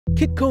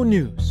Kitco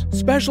News,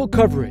 special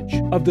coverage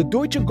of the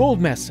Deutsche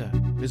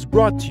Goldmesse is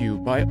brought to you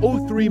by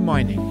O3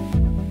 Mining.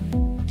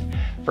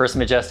 First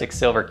Majestic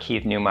Silver,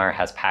 Keith Neumeyer,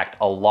 has packed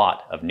a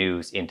lot of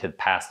news into the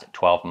past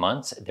 12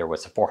 months. There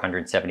was a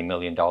 $470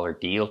 million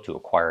deal to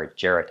acquire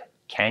Jerritt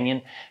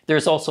Canyon.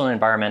 There's also an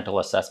environmental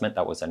assessment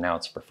that was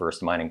announced for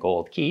First Mining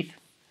Gold. Keith,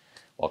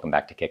 welcome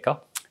back to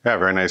Kitco. Yeah,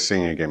 very nice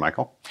seeing you again,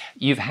 Michael.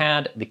 You've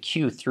had the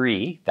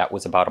Q3, that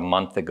was about a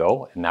month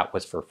ago, and that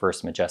was for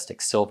First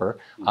Majestic Silver.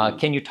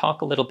 Can you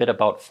talk a little bit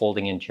about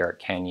folding in Jerritt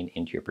Canyon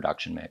into your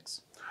production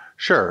mix?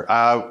 Sure.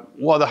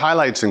 Well, the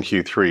highlights in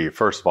Q3,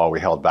 first of all, we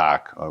held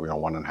back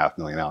 1.5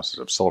 million ounces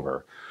of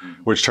silver,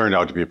 which turned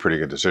out to be a pretty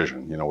good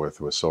decision,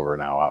 with silver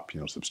now up,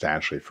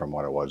 substantially from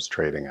what it was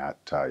trading at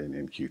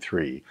in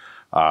Q3.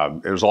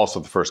 It was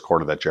also the first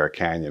quarter that Jerritt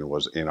Canyon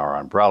was in our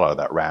umbrella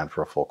that ran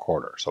for a full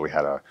quarter. So we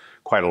had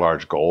quite a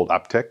large gold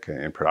uptick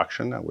in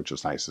production, which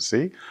was nice to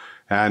see.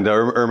 And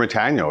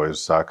Ermitaño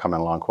is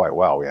coming along quite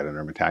well. We had an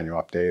Ermitaño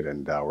update,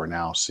 and we're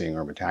now seeing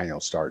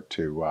Ermitaño start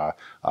to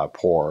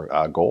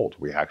pour gold.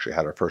 We actually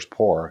had our first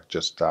pour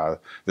just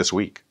this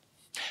week.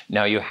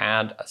 Now, you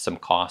had some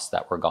costs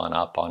that were gone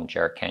up on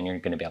Jerritt Canyon. You're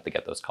going to be able to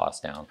get those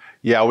costs down.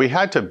 Yeah, we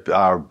had to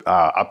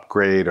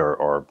upgrade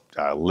or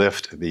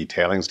lift the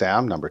tailings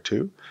dam number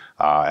 2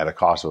 at a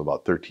cost of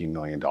about $13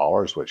 million,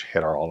 which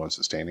hit our all-in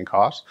sustaining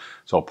costs.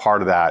 So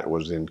part of that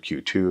was in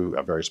Q2,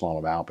 a very small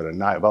amount, but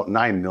about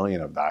 9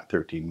 million of that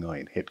 13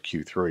 million hit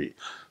Q3.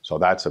 So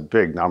that's a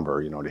big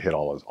number, to hit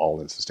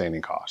all-in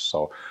sustaining costs.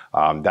 So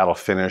that'll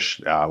finish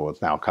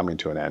with now coming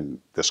to an end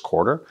this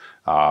quarter.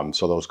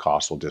 So those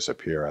costs will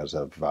disappear as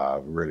of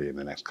really in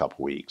the next couple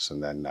of weeks.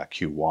 And then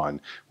Q1,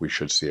 we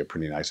should see a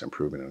pretty nice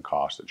improvement in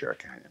cost at Jerritt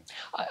Canyon.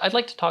 I'd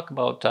like to talk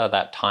about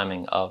that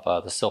timing of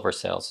the silver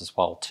sales as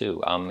well,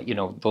 too.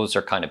 Those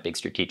are kind of big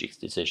strategic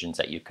decisions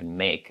that you can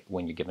make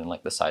when you're given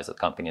like the size of the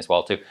company as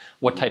well, too.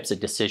 What types of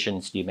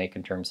decisions do you make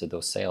in terms of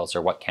those sales,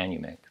 or what can you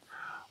make?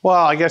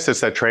 Well, I guess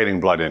it's that trading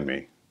blood in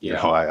me.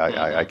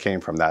 I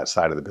came from that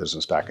side of the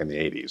business back in the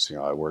 80s.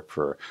 I worked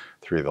for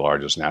 3 of the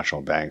largest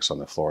national banks on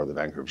the floor of the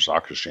Vancouver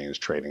Stock Exchange,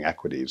 trading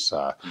equities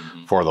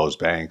for those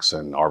banks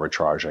and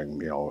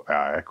arbitraging,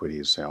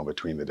 equities,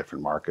 between the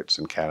different markets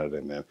in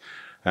Canada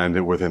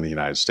and within the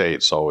United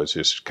States. So it's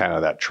just kind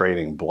of that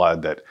trading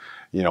blood that,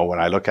 when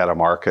I look at a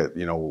market,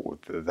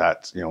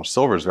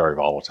 silver is very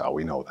volatile.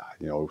 We know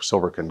that.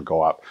 Silver can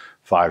go up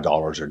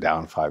 $5 or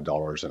down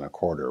 $5 in a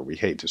quarter. We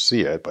hate to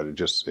see it, but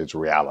it's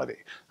reality.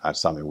 That's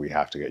something we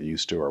have to get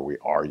used to, or we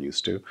are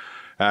used to.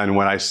 And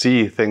when I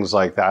see things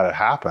like that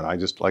happen, I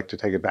just like to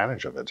take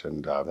advantage of it,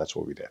 and that's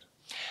what we did.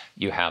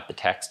 You have the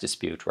tax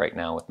dispute right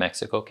now with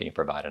Mexico. Can you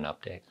provide an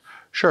update?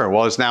 Sure.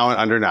 Well, it's now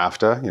under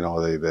NAFTA.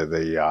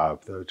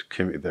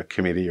 The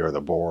committee or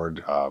the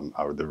board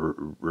or the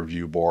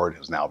review board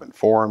has now been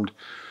formed.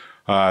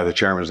 The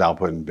chairman has now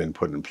been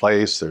put in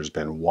place. There's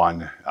been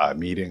one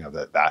meeting of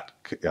that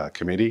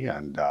committee,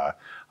 and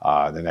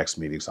the next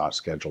meeting's not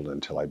scheduled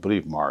until, I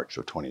believe, March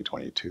of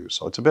 2022.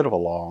 So it's a bit of a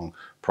long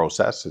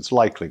process. It's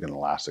likely going to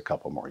last a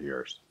couple more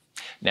years.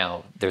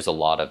 Now, there's a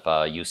lot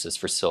of uses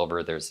for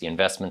silver. There's the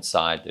investment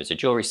side, there's a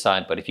jewelry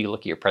side, but if you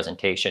look at your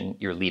presentation,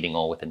 you're leading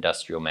all with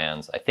industrial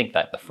mans. I think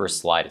that the first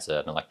slide is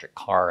an electric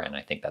car, and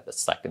I think that the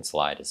second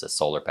slide is the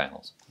solar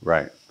panels.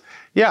 Right.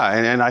 Yeah,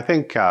 and I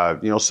think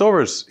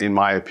silver is, in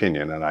my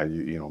opinion,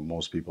 and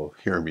most people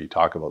hear me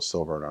talk about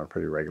silver on a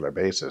pretty regular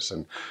basis,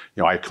 and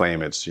I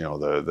claim it's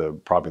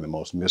probably the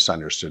most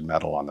misunderstood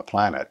metal on the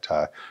planet.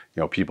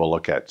 People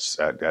look at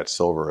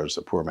silver as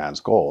a poor man's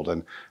gold,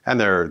 and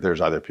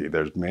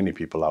there's many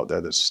people out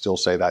there that still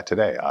say that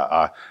today.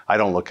 I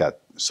don't look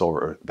at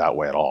silver that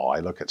way at all.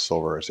 I look at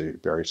silver as a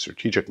very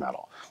strategic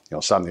metal,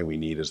 something we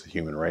need as the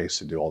human race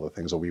to do all the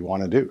things that we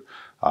want to do.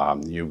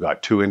 You've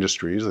got 2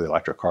 industries, the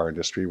electric car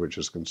industry, which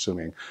is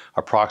consuming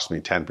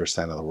approximately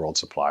 10% of the world's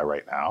supply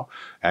right now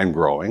and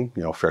growing,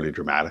 fairly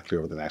dramatically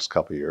over the next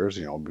couple of years,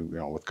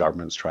 with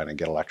governments trying to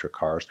get electric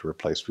cars to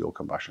replace fuel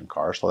combustion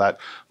cars. So that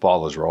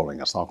ball is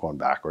rolling. It's not going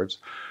backwards.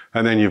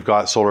 And then you've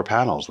got solar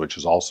panels, which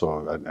is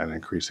also an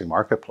increasing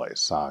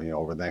marketplace.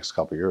 Over the next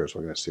couple of years,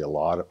 we're going to see a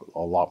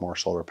lot more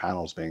solar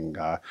panels being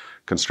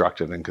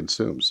constructed and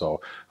consumed.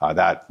 So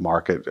that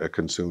market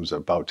consumes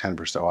about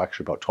 10%, or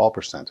actually about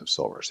 12% of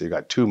silver. So you've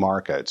got 2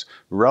 markets,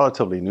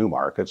 relatively new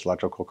markets,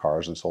 electrical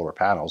cars and solar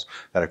panels,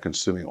 that are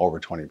consuming over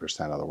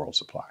 20% of the world's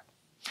supply.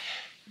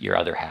 Your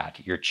other hat,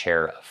 you're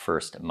chair of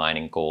First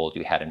Mining Gold.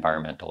 You had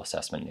environmental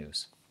assessment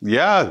news.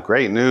 Yeah,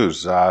 great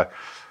news.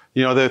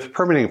 The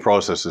permitting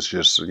process is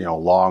just,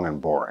 long and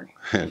boring.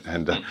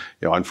 and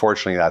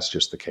unfortunately, that's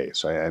just the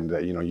case. Right? And,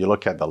 you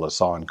look at the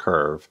Lassonde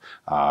curve,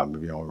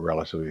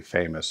 relatively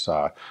famous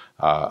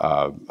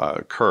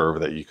curve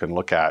that you can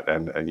look at,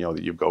 and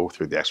you go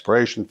through the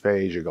exploration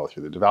phase, you go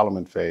through the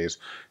development phase,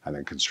 and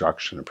then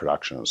construction and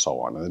production and so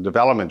on. And the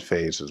development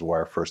phase is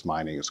where First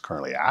Mining is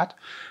currently at,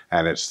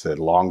 and it's the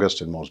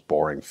longest and most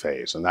boring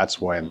phase. And that's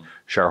when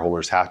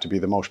shareholders have to be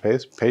the most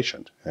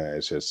patient.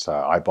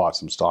 I bought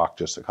some stock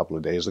just a couple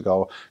of days ago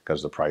ago,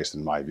 because the price,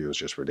 in my view, is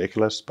just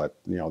ridiculous. But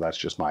that's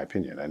just my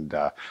opinion, and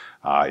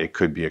it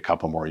could be a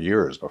couple more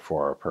years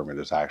before a permit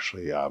is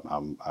actually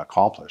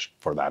accomplished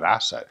for that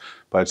asset.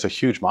 But it's a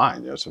huge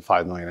mine. It's a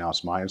 5 million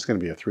ounce mine. It's going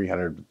to be a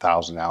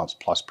 300,000 ounce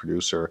plus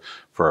producer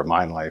for a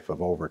mine life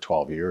of over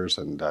 12 years,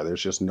 and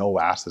there's just no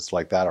assets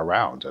like that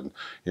around. And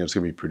it's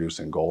going to be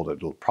producing gold at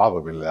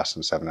probably less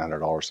than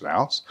 $700 an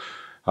ounce.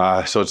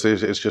 So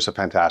it's just a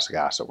fantastic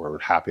asset. We're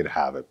happy to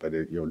have it, but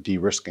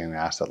de-risking an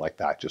asset like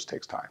that just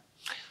takes time.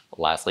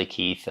 Lastly,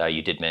 Keith,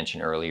 you did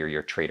mention earlier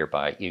your trader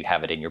buy. You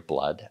have it in your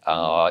blood.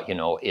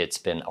 It's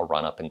been a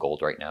run up in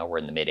gold right now. We're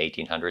in the mid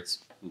 1800s.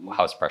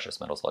 How's precious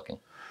metals looking?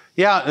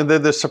 Yeah,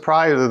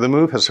 the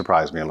move has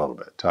surprised me a little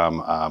bit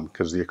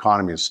because the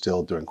economy is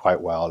still doing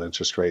quite well.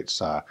 Interest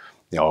rates,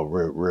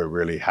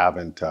 really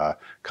haven't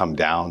come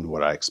down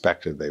what I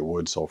expected they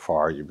would so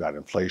far. You've got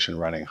inflation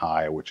running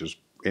high, which is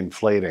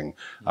inflating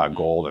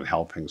gold and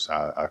helping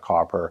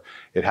copper.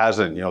 It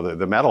hasn't,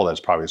 the metal that's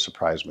probably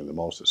surprised me the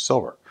most is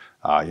silver.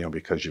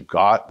 Because you've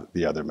got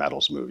the other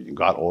metals moving. You've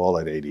got oil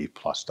at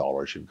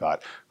 $80+. You've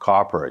got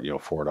copper at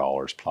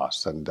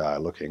 $4+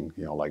 and looking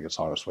like it's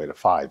on its way to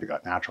 $5. You've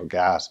got natural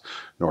gas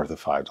north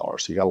of $5.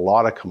 So you got a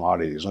lot of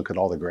commodities. Look at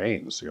all the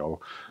grains.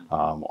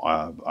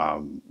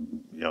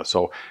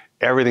 So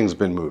everything's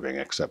been moving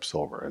except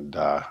silver,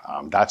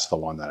 and that's the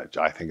one that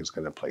I think is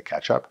going to play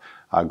catch up.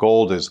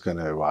 Gold is going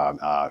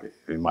to,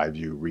 in my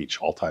view, reach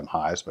all-time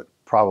highs, but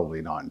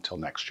probably not until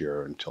next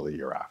year or until the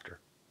year after.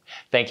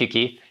 Thank you,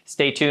 Keith.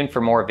 Stay tuned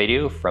for more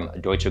video from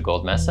Deutsche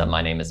Goldmesse.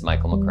 My name is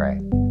Michael McRae.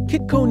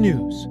 Kitco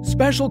News,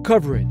 special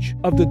coverage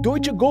of the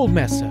Deutsche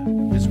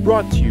Goldmesse is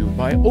brought to you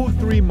by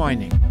O3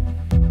 Mining.